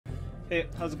Hey,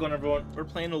 how's it going, everyone? We're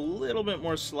playing a little bit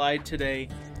more Slide today.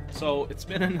 So it's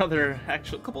been another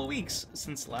couple of weeks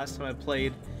since the last time I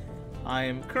played.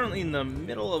 I'm currently in the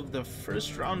middle of the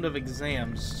first round of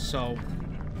exams, so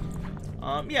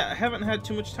yeah, I haven't had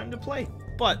too much time to play,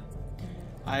 but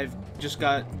I've just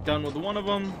got done with one of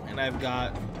them, and I've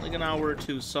got like an hour or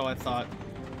two, so I thought,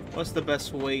 what's the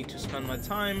best way to spend my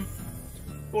time?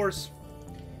 Of course,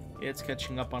 it's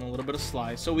catching up on a little bit of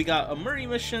Sly. So we got a Murray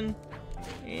mission,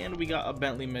 and we got a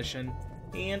Bentley mission,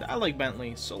 and I like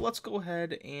Bentley, so let's go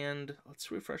ahead and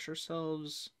let's refresh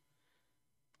ourselves.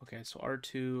 Okay, so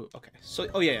R2, okay, so,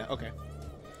 oh yeah, okay.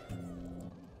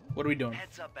 What are we doing?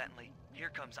 Heads up, Bentley. Here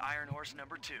comes Iron Horse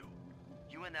number 2.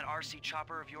 You and that RC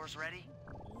chopper of yours ready?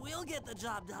 We'll get the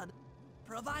job done,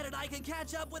 provided I can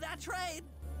catch up with that train.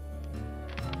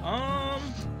 I'm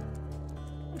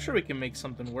sure we can make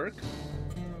something work.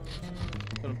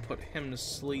 Gonna put him to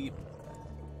sleep.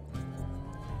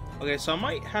 Okay, so I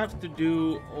might have to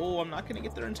do... Oh, I'm not gonna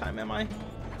get there in time, am I?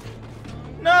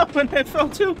 No, and I fell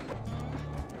too.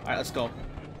 Alright, let's go.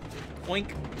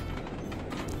 Oink.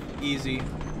 Easy.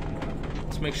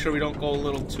 Let's make sure we don't go a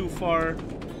little too far.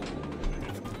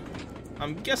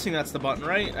 I'm guessing that's the button,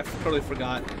 right? I totally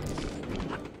forgot.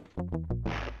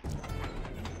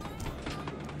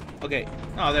 Okay.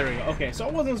 Oh, there we go. Okay, so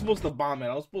I wasn't supposed to bomb it.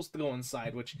 I was supposed to go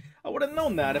inside, which I would have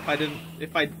known that if I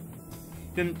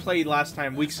didn't play last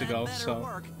time weeks ago. So.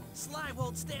 Work. Sly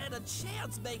won't stand a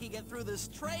chance making it through this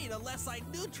train unless I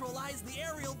neutralize the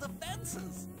aerial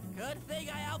defenses. Good thing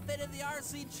I outfitted the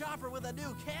RC chopper with a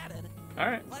new cannon. All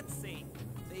right. Let's see.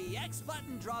 The X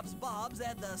button drops bombs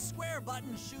and the square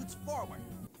button shoots forward.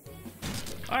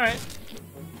 All right.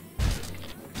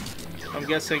 I'm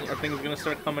guessing are things gonna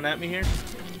start coming at me here?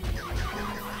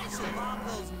 I should bomb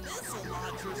those missile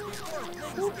launchers before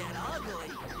things get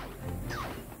ugly.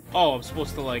 Oh, I'm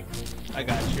supposed to, like... I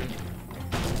got you.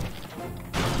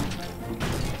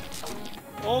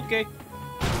 Okay.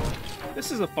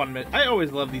 This is a fun mission. I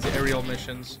always love these aerial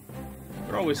missions.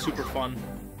 They're always super fun.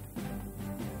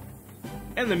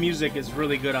 And the music is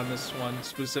really good on this one,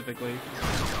 specifically.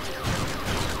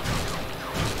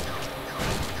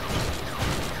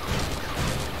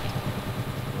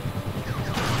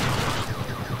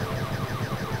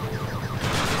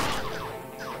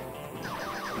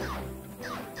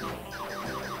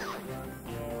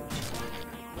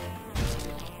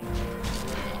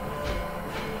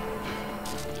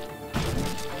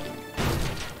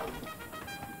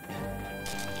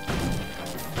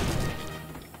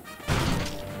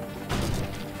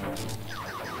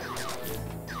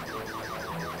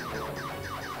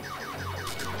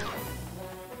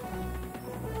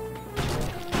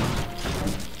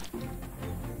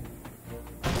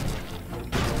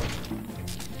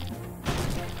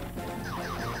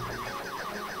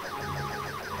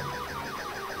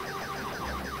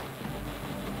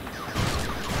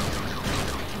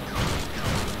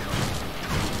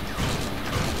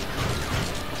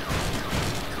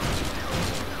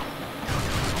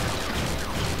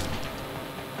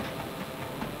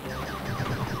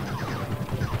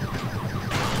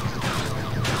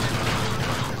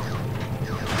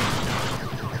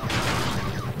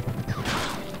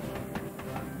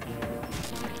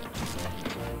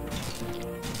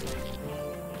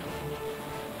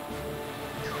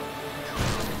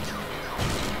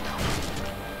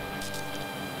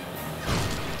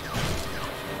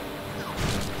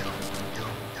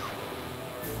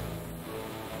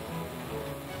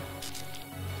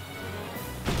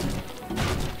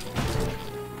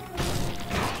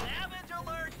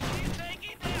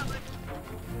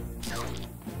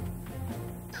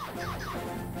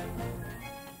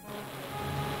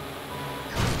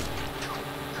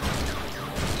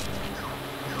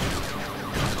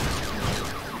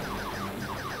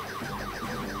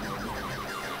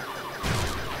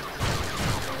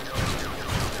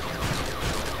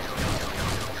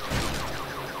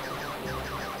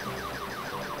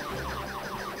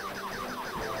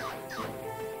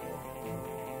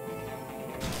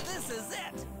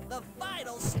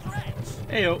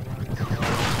 Heyo.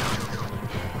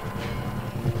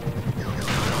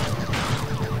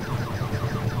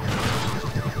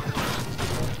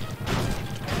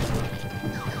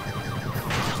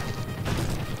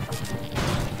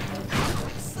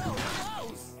 So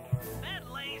close!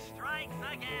 Bentley strikes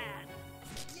again.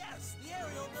 Yes, the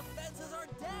aerial defenses are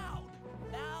down.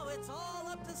 Now it's all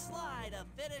up to Sly to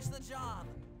finish the job.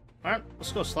 All right,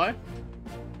 let's go, Sly.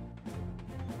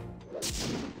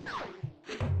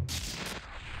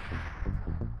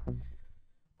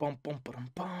 Bum, bum, bum,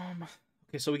 bum.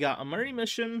 Okay, so we got a Murray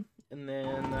mission, and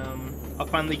then I'll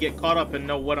finally get caught up and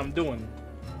know what I'm doing.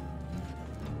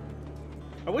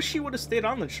 I wish he would have stayed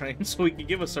on the train so he could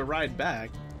give us a ride back.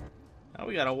 Now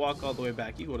we gotta walk all the way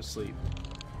back. You go to sleep.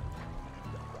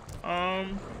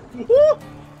 Woo!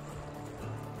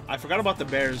 I forgot about the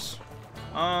bears.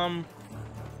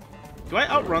 Do I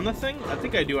outrun the thing? I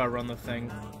think I do outrun the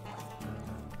thing.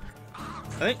 I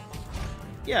think...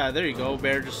 Yeah, there you go,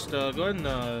 bear. Just go ahead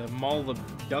and maul the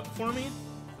duck for me.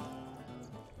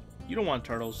 You don't want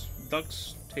turtles.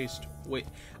 Ducks taste... Wait,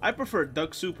 I prefer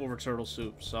duck soup over turtle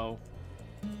soup, so...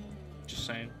 Just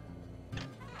saying.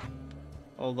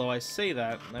 Although I say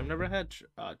that, I've never had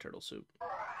turtle soup.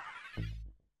 I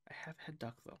have had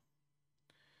duck, though.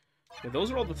 Okay,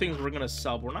 those are all the things we're gonna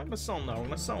sell, but we're not gonna sell them now. We're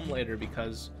gonna sell them later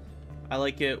because I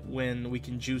like it when we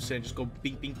can juice it and just go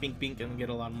bink, bink, bink, bink and get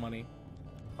a lot of money.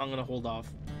 I'm gonna hold off.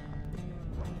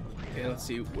 Okay, let's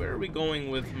see. Where are we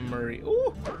going with Murray?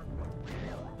 Ooh!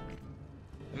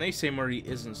 And they say Murray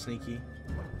isn't sneaky.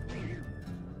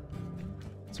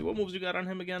 Let's see, what moves you got on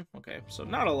him again? Okay, so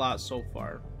not a lot so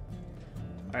far.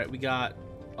 Alright, we got...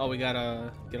 Oh, we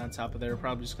gotta get on top of there.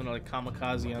 Probably just gonna, like,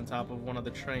 kamikaze on top of one of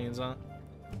the trains, huh?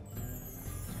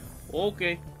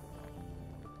 Okay.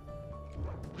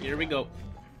 Here we go.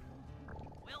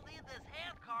 We'll need this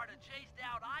handcar to chase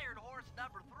down Iron Horse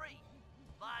number 3.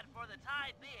 But for the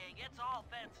time being, it's all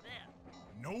fenced in.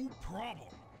 No problem.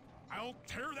 I'll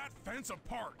tear that fence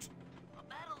apart. The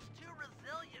metal's too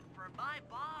resilient for my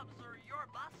bombs or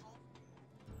your muscle.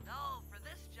 No, for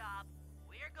this job,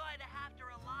 we're going to have to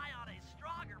rely on a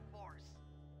stronger force.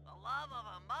 The love of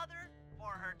a mother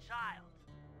for her child.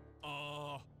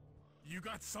 You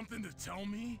got something to tell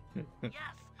me?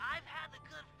 Yes, I've had the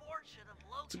good fortune of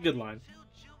locating It's a good line. 2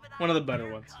 juvenile One of the better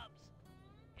bear ones. cubs.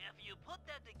 If you put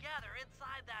them together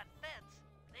inside that fence,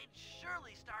 they'd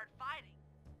surely start fighting.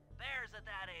 Bears at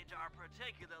that age are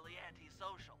particularly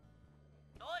antisocial.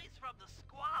 Noise from the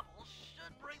squabbles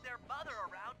should bring their mother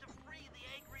around to free the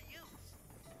angry youths.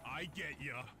 I get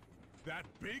ya. That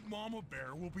big mama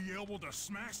bear will be able to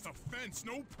smash the fence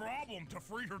no problem to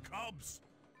free her cubs.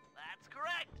 That's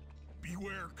correct.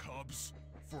 Beware, cubs,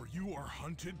 for you are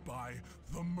hunted by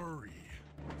the Murray.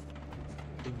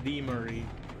 The Murray.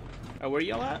 Where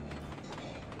y'all at?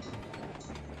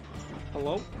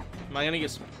 Hello? Am I gonna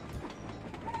get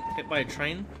hit by a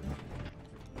train?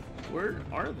 Where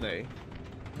are they?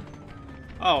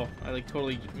 Oh, I like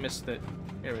totally missed it.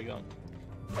 Here we go.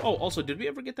 Oh, also, did we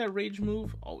ever get that rage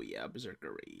move? Oh yeah,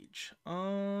 Berserker Rage.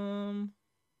 What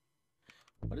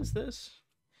is this?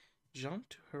 Jump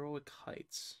to heroic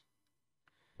heights.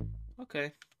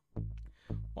 Okay.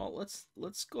 Well, let's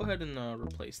go ahead and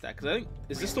replace that, because I think,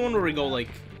 is this the one where we go like,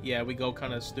 yeah, we go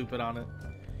kind of stupid on it.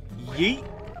 Yeet.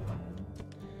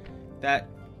 That,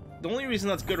 the only reason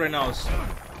that's good right now is,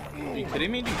 are you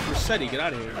kidding me? Dude, Rossetti, get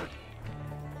out of here.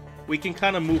 We can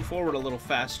kind of move forward a little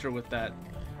faster with that.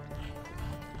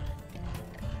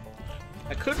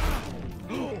 I could.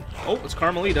 Oh, it's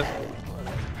Carmelita.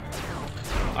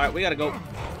 Alright, we gotta go.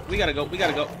 We gotta go. We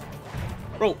gotta go.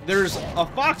 Bro, there's a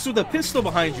fox with a pistol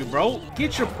behind you, bro.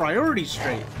 Get your priorities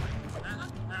straight.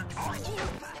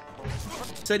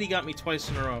 Said he got me twice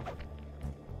in a row.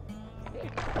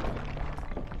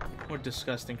 What a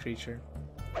disgusting creature.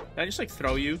 Can I just, like,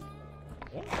 throw you?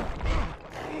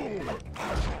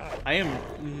 I am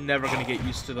never gonna get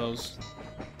used to those.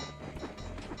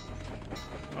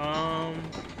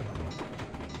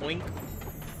 Blink.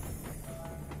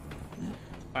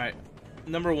 Alright,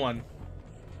 number 1.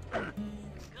 Good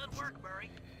work,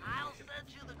 Murray. I'll send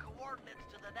you the coordinates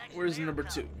to the next Where's bear number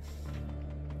cub. 2?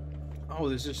 Oh,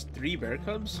 there's just 3 bear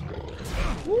cubs?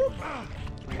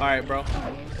 Alright, bro.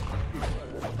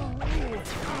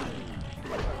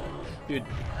 Dude,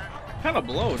 kind of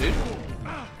blow, dude.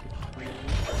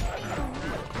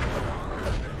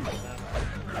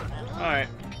 Alright.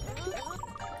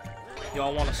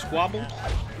 Y'all want to squabble?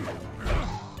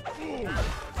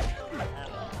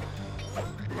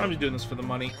 I'm just doing this for the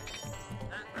money.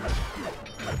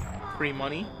 Free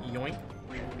money, yoink.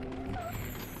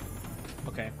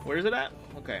 Okay, where is it at?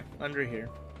 Okay, under here.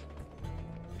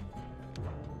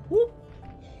 Whoop.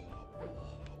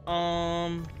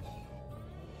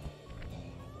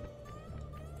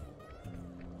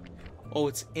 Oh,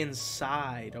 it's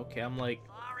inside. Okay, I'm like...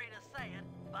 Sorry to say it,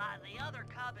 but the other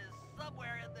cub is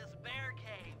somewhere in this bear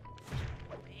cave.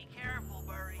 Be careful,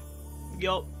 Murray.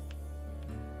 Yup.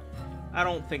 I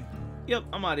don't think... Yep,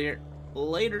 I'm out of here.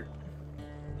 Later.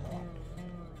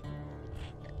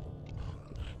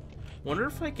 Wonder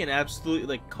if I can absolutely,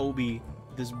 like, Kobe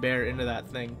this bear into that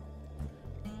thing.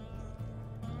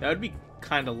 That would be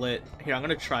kind of lit. Here, I'm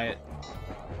gonna try it.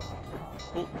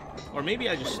 Oh, or maybe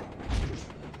I just...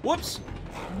 Whoops!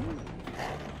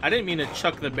 I didn't mean to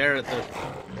chuck the bear at the...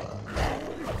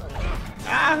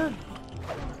 Ah!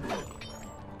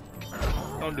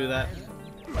 Don't do that.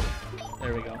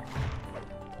 There we go.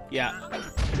 Yeah.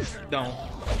 Don't.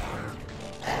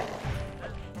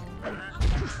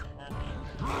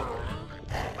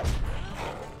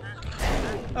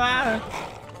 Ah!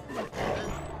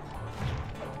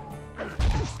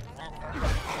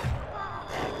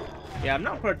 Yeah, I'm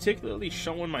not particularly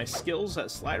showing my skills at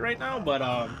slide right now, but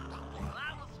That was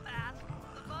fast.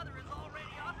 The mother is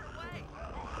already on her way.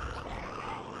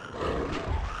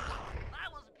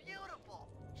 That was beautiful.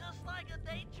 Just like a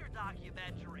nature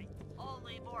documentary,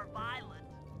 only more violent.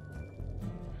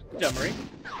 Jummery.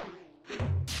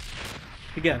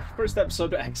 Again, first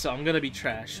episode back, so I'm gonna be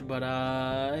trash, but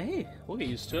hey, we'll get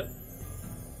used to it.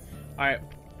 Alright,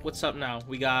 what's up now?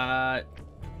 We got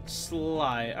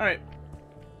Sly. Alright.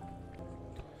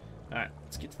 Alright,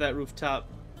 let's get to that rooftop.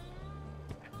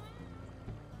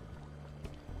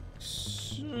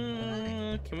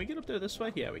 Can we get up there this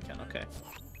way? Yeah, we can, okay.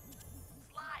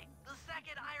 Sly, the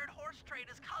second Iron Horse train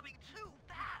is coming too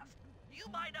fast. You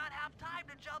might not have time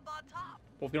to jump on top.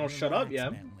 Well, if you don't shut up, yeah.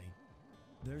 Relax, Bentley.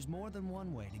 There's more than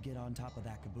one way to get on top of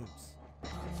that caboose.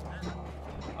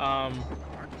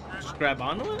 Just grab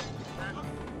onto it?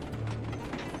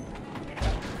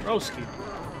 Broski.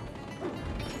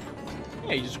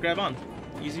 Yeah, you just grab on.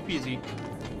 Easy peasy.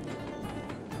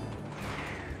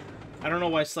 I don't know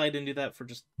why Sly didn't do that for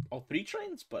just all 3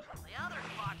 trains, but... The other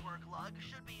Clockwerk lug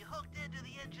should be hooked into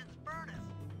the engine's furnace.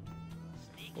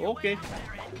 Sneak Okay. your way up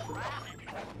there and grab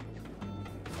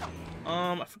it.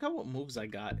 I forgot what moves I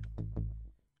got.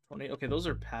 Okay, those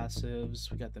are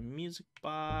passives. We got the music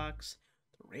box,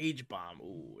 the rage bomb.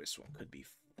 Ooh, this one could be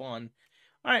fun.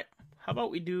 All right, how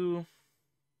about we do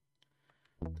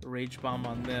the rage bomb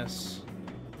on this?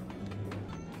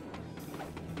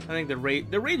 I think the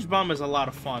rage bomb is a lot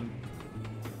of fun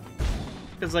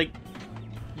because like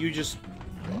you just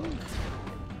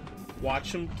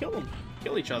watch them kill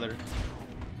each other,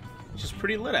 which is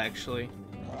pretty lit actually.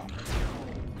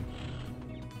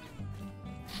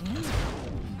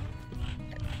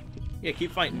 Yeah,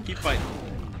 keep fighting, keep fighting.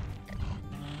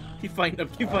 Keep fighting them,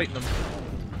 keep fighting them.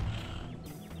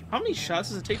 How many shots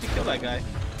does it take to kill that guy?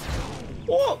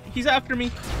 Oh, he's after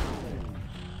me.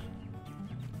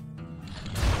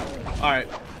 Alright.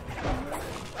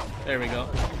 There we go.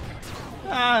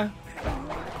 Ah.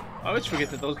 I always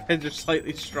forget that those guys are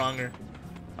slightly stronger.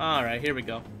 Alright, here we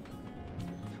go.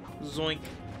 Zoink.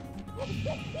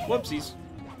 Whoopsies.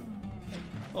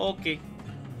 Okay.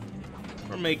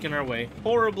 We're making our way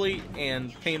horribly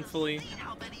and painfully. See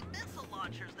how many missile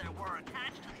launchers there were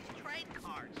attached to these train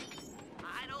cars.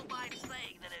 I don't mind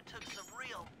saying that it took some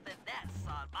real finesse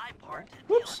on my part to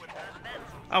Whoops. deal with the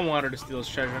events. I want her to steal his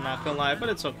treasure, not gonna lie, but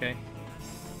it's okay.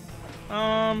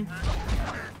 Let's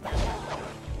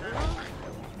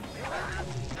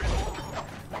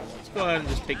go ahead and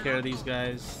just take care of these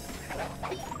guys.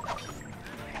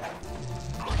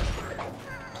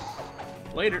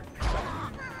 Later.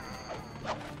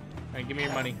 Alright, give me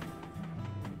your money.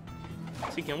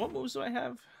 Again, what moves do I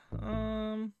have?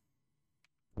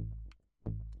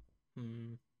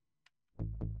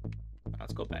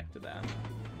 Let's go back to that.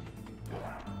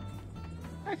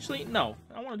 Actually, no.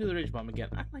 I want to do the rage bomb again.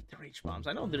 I like the rage bombs.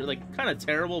 I know they're like kind of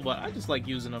terrible, but I just like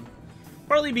using them.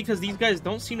 Partly because these guys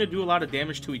don't seem to do a lot of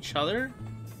damage to each other.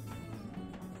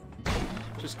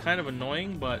 Which is kind of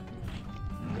annoying, but...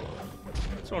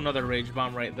 throw another rage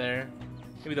bomb right there.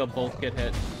 Maybe they'll both get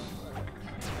hit.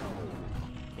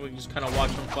 We can just kind of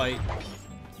watch them fight.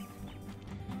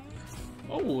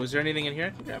 Oh, is there anything in here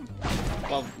I can grab?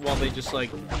 While they just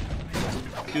like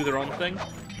do their own thing.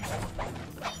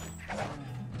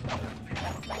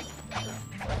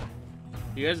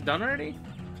 You guys done already?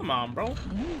 Come on, bro.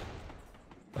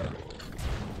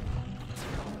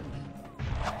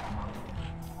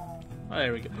 Oh,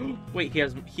 there we go. Wait, he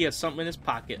has something in his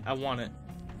pocket. I want it.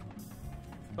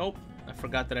 Nope. I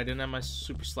forgot that I didn't have my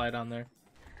super slide on there.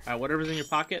 Alright, whatever's in your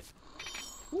pocket.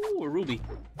 Ooh, a ruby.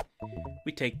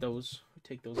 We take those. We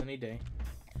take those any day.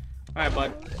 Alright,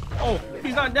 bud. Oh,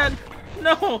 he's not dead.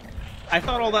 No! I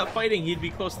thought all that fighting he'd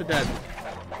be close to dead.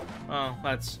 Oh,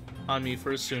 that's on me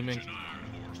for assuming. Iron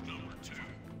Horse number 2.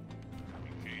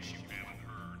 In case you haven't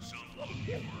heard, some lug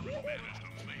managed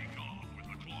to make off with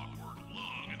the Clockwerk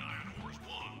lug and Iron Horse 1.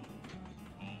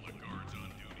 All the guards on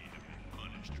duty have been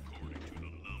punished according to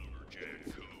the lumberjack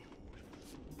code.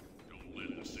 Don't let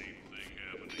the same thing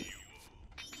happen to you all.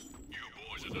 You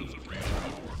boys have done some real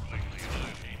good work lately, and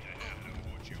I'd hate to have to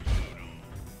put you out on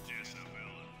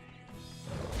disability.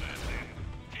 That's it.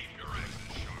 Keep your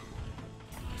axes sharp.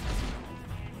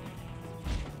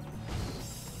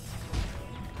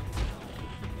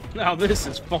 Now this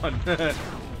is fun.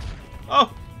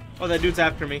 Oh! Oh, that dude's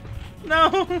after me.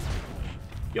 No!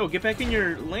 Yo, get back in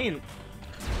your lane.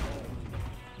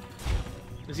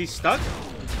 Is he stuck?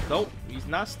 Nope, he's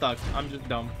not stuck. I'm just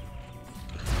dumb.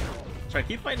 Sorry,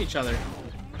 keep fighting each other.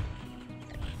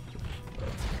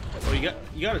 Oh,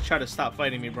 you gotta try to stop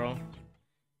fighting me, bro.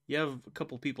 You have a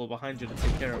couple people behind you to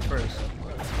take care of first.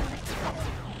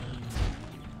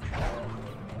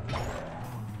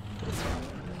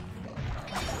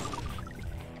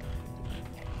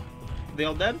 They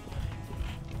all dead?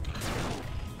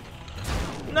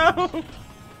 No!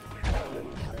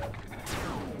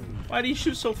 Why do you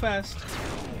shoot so fast?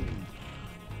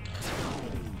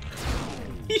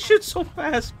 He shoots so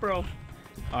fast, bro.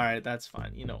 Alright, that's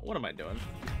fine. You know, what am I doing?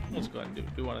 Let's go ahead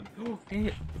and do want to... Oh,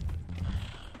 hit.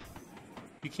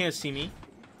 You can't see me,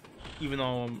 even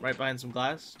though I'm right behind some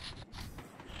glass.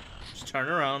 Just turn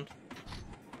around.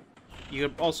 You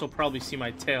could also probably see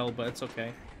my tail, but it's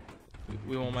okay.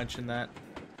 We won't mention that.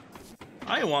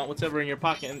 I want what's ever in your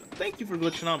pocket. And thank you for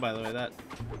glitching out, by the way. That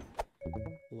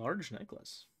large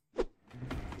necklace.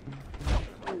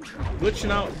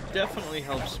 Glitching out definitely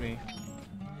helps me.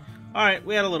 Alright,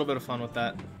 we had a little bit of fun with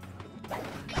that.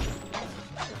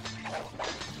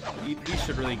 These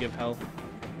should really give health.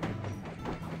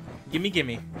 Gimme,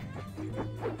 gimme.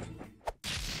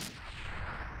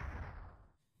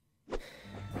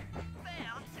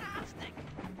 Fantastic!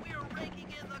 We're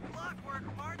raking in the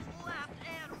clockwork parts left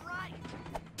and right.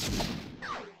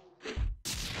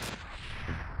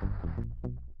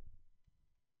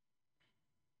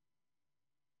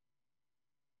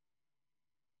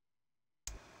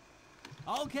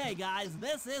 Okay, guys,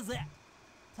 this is it.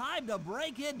 Time to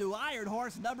break into Iron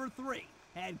Horse number 3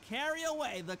 and carry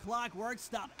away the Clockwerk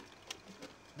stomach.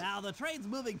 Now, the train's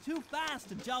moving too fast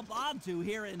to jump onto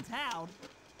here in town,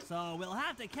 so we'll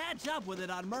have to catch up with it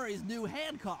on Murray's new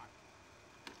handcar.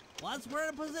 Once we're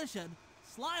in position,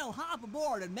 Sly'll hop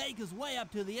aboard and make his way up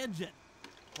to the engine.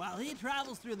 While he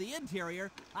travels through the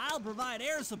interior, I'll provide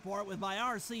air support with my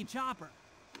RC chopper.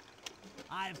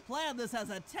 I've planned this as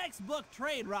a textbook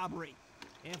train robbery.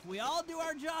 If we all do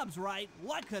our jobs right,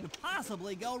 what could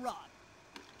possibly go wrong?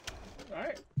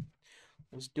 Alright.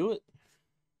 Let's do it.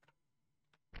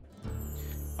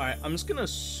 Alright, I'm just gonna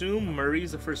assume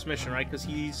Murray's the first mission, right? Because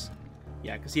he's...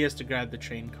 Yeah, because he has to grab the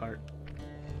train cart.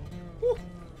 Whew.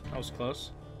 That was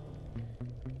close.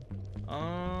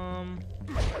 I'm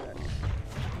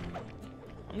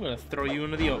gonna throw you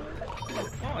into the ocean.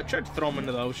 Oh, I tried to throw him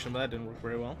into the ocean, but that didn't work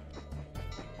very well.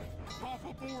 Off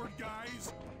aboard,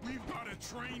 guys. We've got a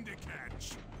train to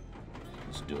catch.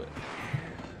 Let's do it.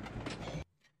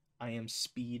 I am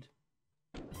speed.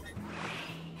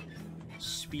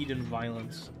 Speed and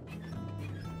violence.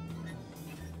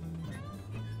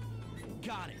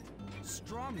 Got it.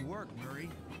 Strong work, Murray.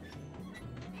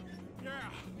 Yeah,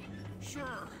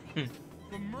 sure.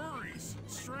 The Murray's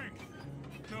strength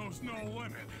knows no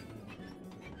limit.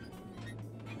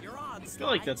 You're on, I feel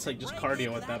like that's like just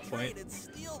cardio at that point. And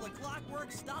steal the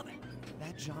Clockwerk stomach.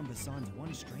 That Jean Basson's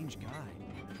one strange guy.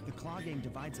 The Claw Gang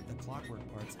divides up the clockwork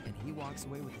parts, and he walks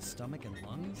away with the stomach and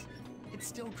lungs? It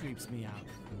still creeps me out.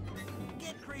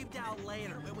 Get creeped out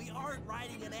later when we aren't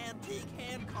riding an antique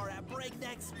handcar at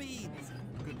breakneck speeds.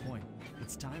 Good point.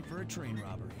 It's time for a train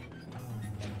robbery.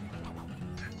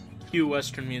 Cue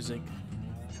Western music.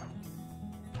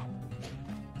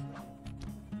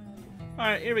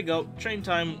 Alright, here we go. Train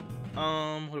time.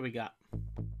 What do we got?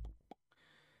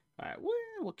 Alright,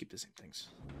 we'll keep the same things.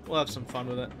 We'll have some fun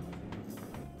with it.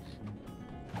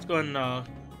 Let's go ahead and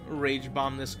rage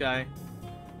bomb this guy.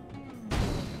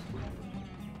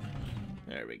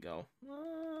 There we go.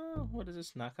 What is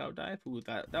this? Knockout dive? Ooh,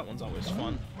 that one's always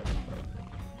fun.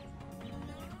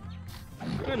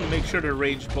 I'm gonna make sure to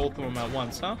rage both of them at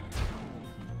once, huh?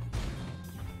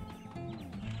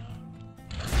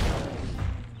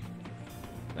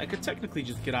 I could technically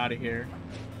just get out of here.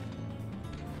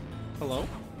 Hello?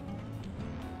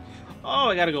 Oh,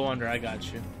 I gotta go under. I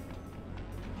got you.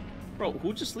 Bro,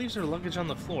 who just leaves their luggage on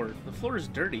the floor? The floor is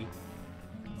dirty.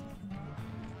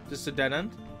 Is this a dead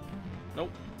end?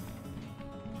 Nope.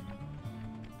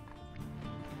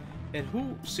 And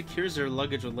who secures their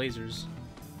luggage with lasers?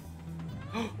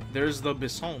 There's the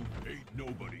Bisson. Ain't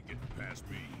nobody getting past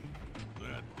me.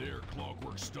 That there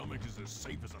Clockwerk stomach is as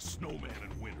safe as a snowman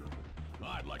in winter.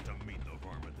 I'd like to meet the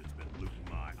varmint that's been looting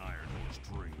my Iron Horse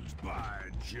dreams. By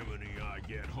Jiminy, I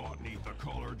get hot neath the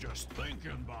collar just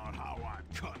thinking about how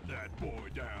I'd cut that boy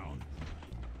down.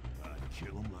 I'd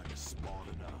kill him like a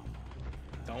spotted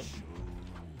owl.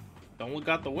 Don't look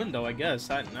out the window, I guess.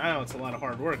 I know it's a lot of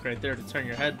hard work right there to turn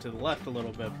your head to the left a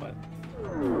little bit, but...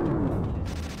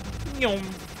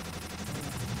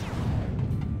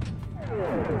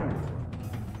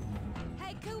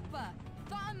 Hey, Cooper.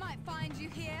 Thought I might find you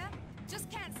here. Just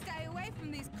can't stay away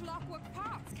from these Clockwerk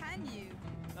parts, can you?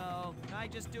 Oh, I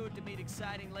just do it to meet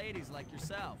exciting ladies like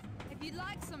yourself. If you'd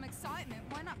like some excitement,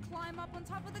 why not climb up on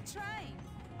top of the train?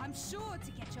 I'm sure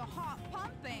to get your heart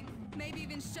pumping. Maybe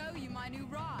even show you my new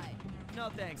ride. No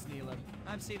thanks, Neela.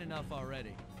 I've seen enough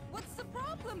already. What's the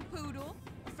problem, Poodle?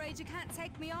 Afraid you can't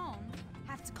take me on?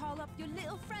 Have to call up your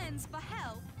little friends for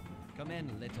help? Come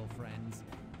in, little friends.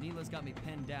 Neela's got me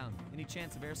pinned down. Any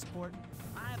chance of air support?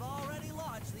 I've already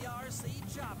launched the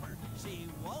RC chopper. She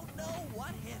won't know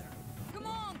what hit her. Come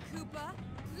on, Cooper.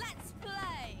 Let's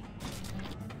play.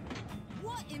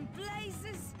 What in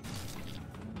blazes?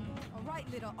 All right,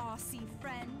 little RC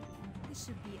friend. This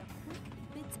should be a quick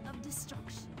bit of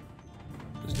destruction.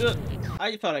 Let's do it.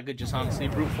 I thought I could just honestly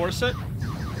brute force it.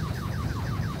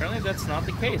 Apparently that's not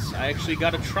the case. I actually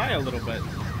got to try a little bit.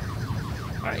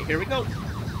 Alright, here we go.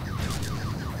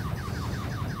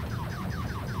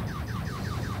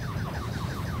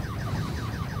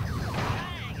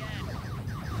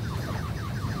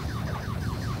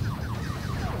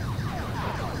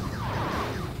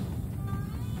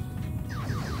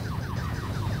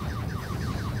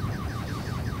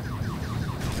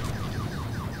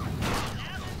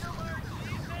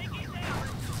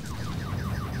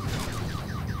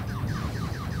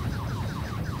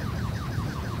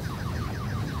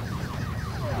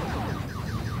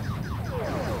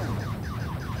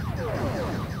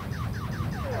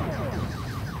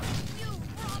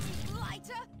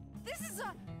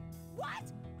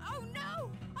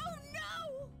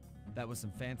 That was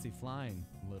some fancy flying,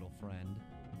 little friend.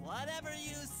 Whatever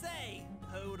you say,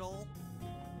 Poodle.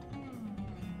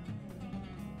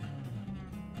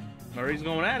 Murray's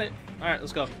going at it. Alright,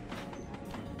 let's go.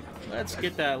 Let's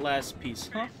get that last piece,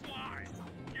 huh? Slide.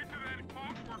 Get to that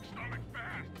clockwork stomach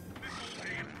fast. This old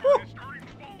hand is starting to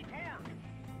fall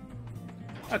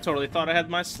apart. I totally thought I had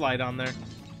my slide on there.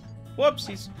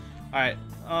 Whoopsies. Alright,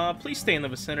 please stay in the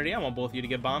vicinity. I want both of you to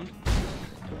get bombed.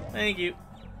 Thank you.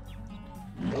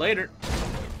 Later.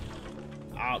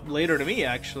 Later to me,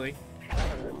 actually.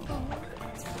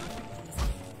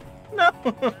 No!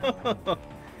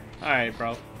 Alright,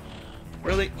 bro.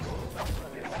 Really?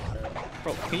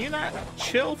 Bro, can you not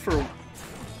chill for...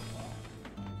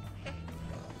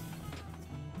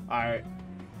 Alright.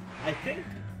 I think...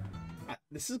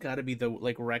 this has got to be the,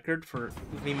 like, record for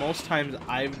the most times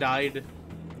I've died,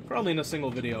 probably in a single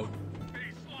video.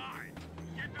 Hey, Slide.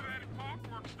 Get to that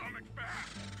clockwork stomach fast.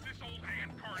 This old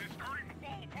hand cart is starting to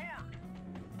fall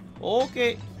apart.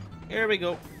 Okay, here we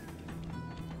go.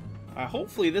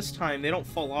 Hopefully this time they don't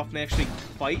fall off and they actually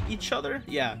fight each other.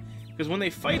 Yeah, because when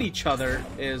they fight each other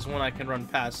is when I can run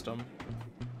past them.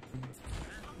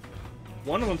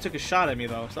 One of them took a shot at me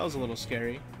though, so that was a little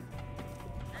scary.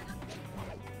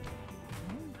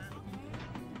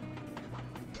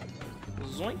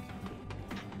 Zoink.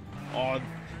 Oh,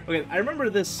 okay, I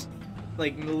remember this,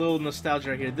 like, a little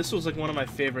nostalgia right here. This was like one of my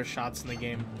favorite shots in the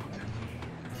game.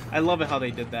 I love it how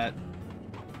they did that.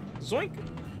 Zoink.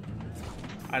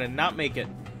 I did not make it.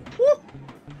 Woo!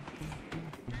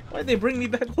 Why'd they bring me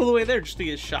back all the way there just to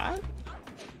get shot?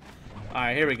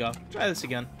 Alright, here we go. Try this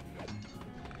again.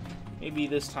 Maybe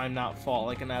this time not fall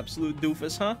like an absolute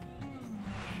doofus, huh?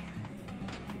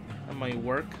 That might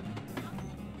work.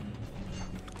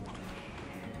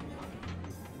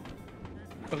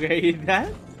 Okay,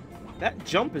 that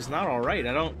jump is not alright.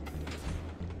 I don't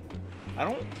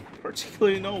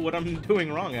particularly know what I'm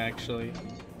doing wrong, actually.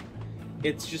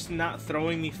 It's just not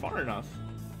throwing me far enough.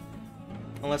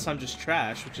 Unless I'm just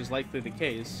trash, which is likely the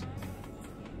case.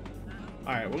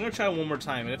 Alright, we're gonna try one more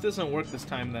time, and if this doesn't work this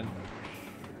time, then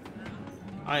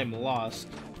I am lost.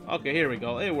 Okay, here we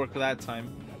go. It worked that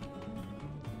time.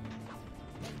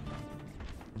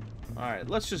 Alright,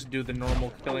 let's just do the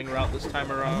normal killing route this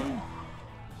time around.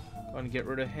 Go and get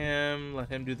rid of him. Let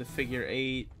him do the figure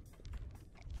 8.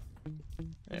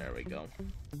 There we go.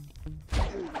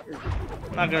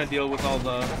 I'm not gonna deal with all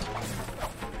the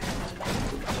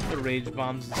rage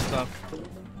bombs and stuff.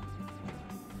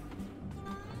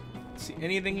 See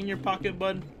anything in your pocket,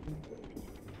 bud?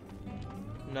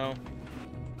 No.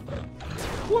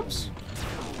 Whoops.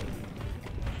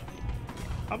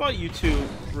 How about you two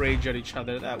rage at each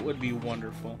other? That would be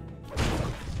wonderful.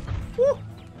 Woo!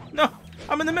 No!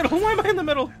 I'm in the middle! Why am I in the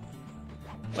middle?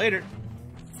 Later.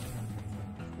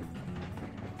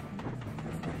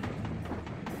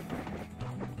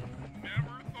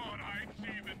 Never thought I'd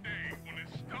see the day when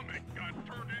his stomach got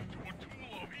turned into a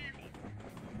tool of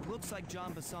evil. Looks like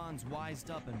John Bassan's wised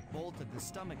up and bolted the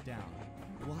stomach down.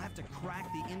 We'll have to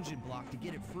crack the engine block to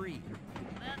get it free.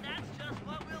 Then that's just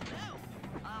what we'll do.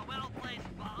 Well played.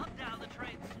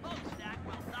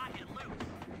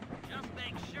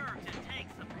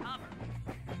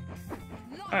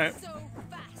 All right. So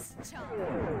fast, chum.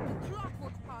 The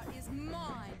clockwork part is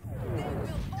mine. They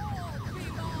will all be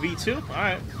mine. V2?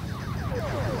 Alright.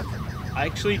 I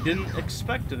actually didn't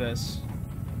expect this.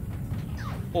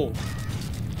 Oh.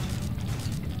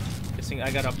 Guessing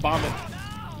I gotta bomb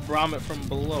it from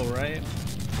below, right?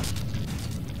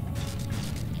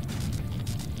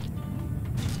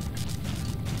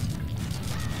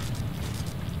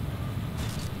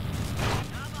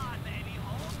 Come on, baby,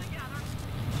 hold together.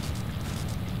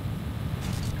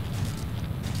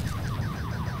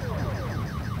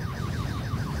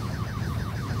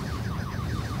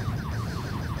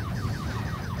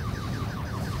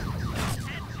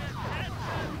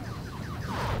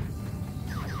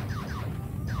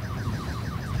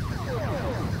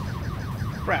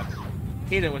 Crap.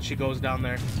 Hate it when she goes down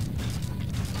there.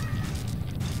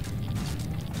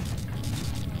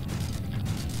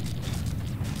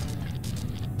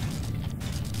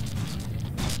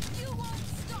 You won't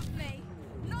stop me.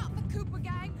 Not the Cooper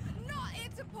gang, not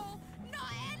Interpol,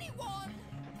 not anyone.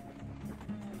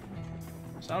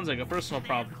 Sounds like a personal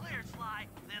problem. Clear, Sly.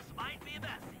 This might be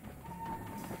messy.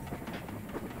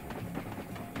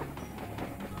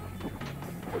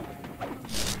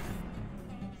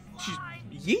 She's... Sly,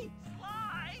 Yeet!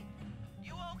 Sly,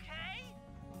 you okay?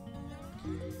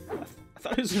 I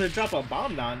thought he was gonna drop a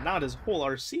bomb down, not his whole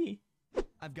RC.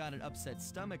 I've got an upset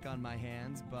stomach on my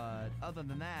hands, but other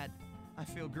than that, I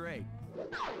feel great.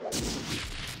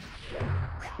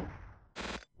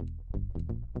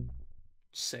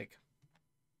 Sick.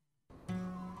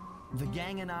 The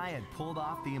gang and I had pulled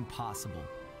off the impossible.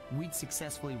 We'd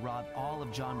successfully robbed all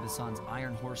of John Bisson's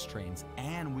iron horse trains,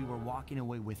 and we were walking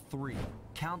away with 3,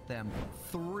 count them,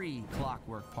 3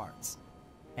 clockwork parts.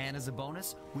 And as a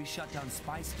bonus, we shut down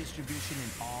spice distribution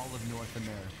in all of North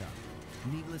America.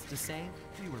 Needless to say,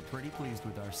 we were pretty pleased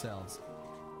with ourselves.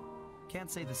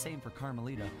 Can't say the same for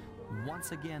Carmelita.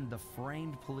 Once again, the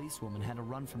framed policewoman had to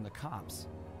run from the cops,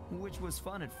 which was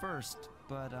fun at first,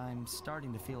 but I'm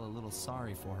starting to feel a little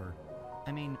sorry for her.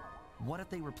 I mean, what if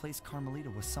they replace Carmelita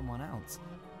with someone else?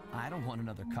 I don't want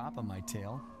another cop on my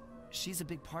tail. She's a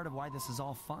big part of why this is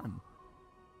all fun.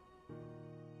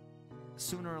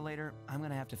 Sooner or later, I'm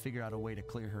gonna have to figure out a way to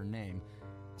clear her name.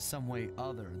 Some way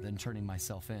other than turning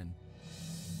myself in.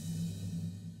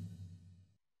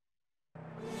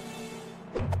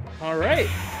 Alright.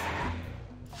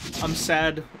 I'm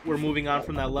sad we're moving on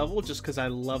from that level just because I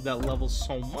love that level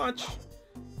so much.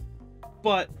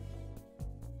 But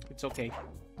it's okay.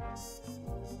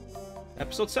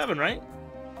 Episode 7, right?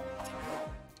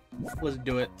 Let's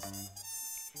do it.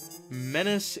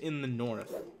 Menace in the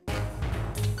North.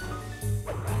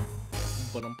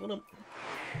 Ba-dum-ba-dum.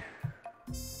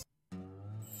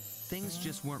 Things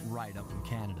just weren't right up in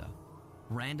Canada.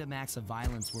 Random acts of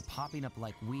violence were popping up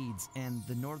like weeds, and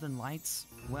the Northern Lights,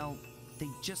 well, they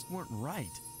just weren't right.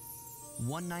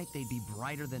 One night they'd be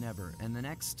brighter than ever, and the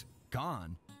next,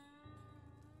 gone.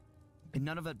 In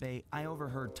Nunavut Bay, I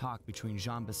overheard talk between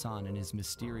Jean Bisson and his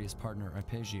mysterious partner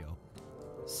Arpeggio.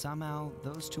 Somehow,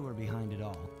 those two are behind it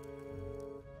all.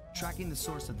 Tracking the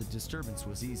source of the disturbance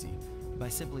was easy. By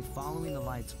simply following the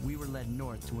lights, we were led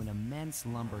north to an immense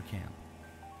lumber camp.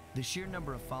 The sheer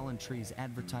number of fallen trees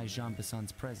advertised Jean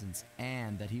Bisson's presence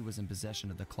and that he was in possession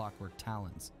of the clockwork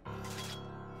talons.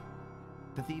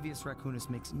 The Thievius Raccoonus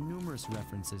makes numerous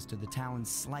references to the talons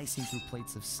slicing through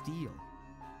plates of steel.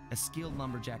 A skilled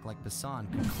lumberjack like Bisson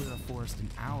could clear a forest in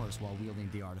hours while wielding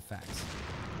the artifacts.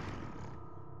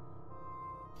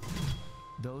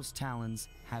 Those talons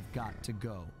have got to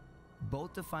go,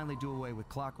 both to finally do away with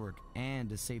Clockwerk and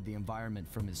to save the environment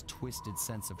from his twisted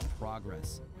sense of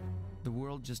progress. The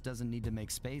world just doesn't need to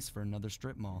make space for another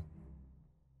strip mall.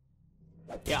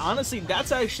 Yeah, honestly,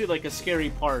 that's actually like a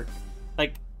scary part.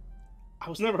 Like, I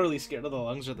was never really scared of the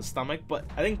lungs or the stomach, but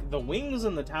I think the wings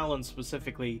and the talons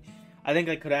specifically, I think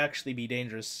that could actually be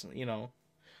dangerous, you know,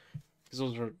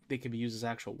 because they can be used as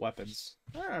actual weapons.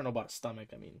 I don't know about a stomach,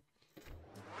 I mean.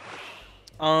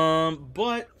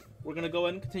 But we're gonna go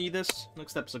ahead and continue this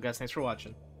next episode, guys. Thanks for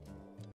watching.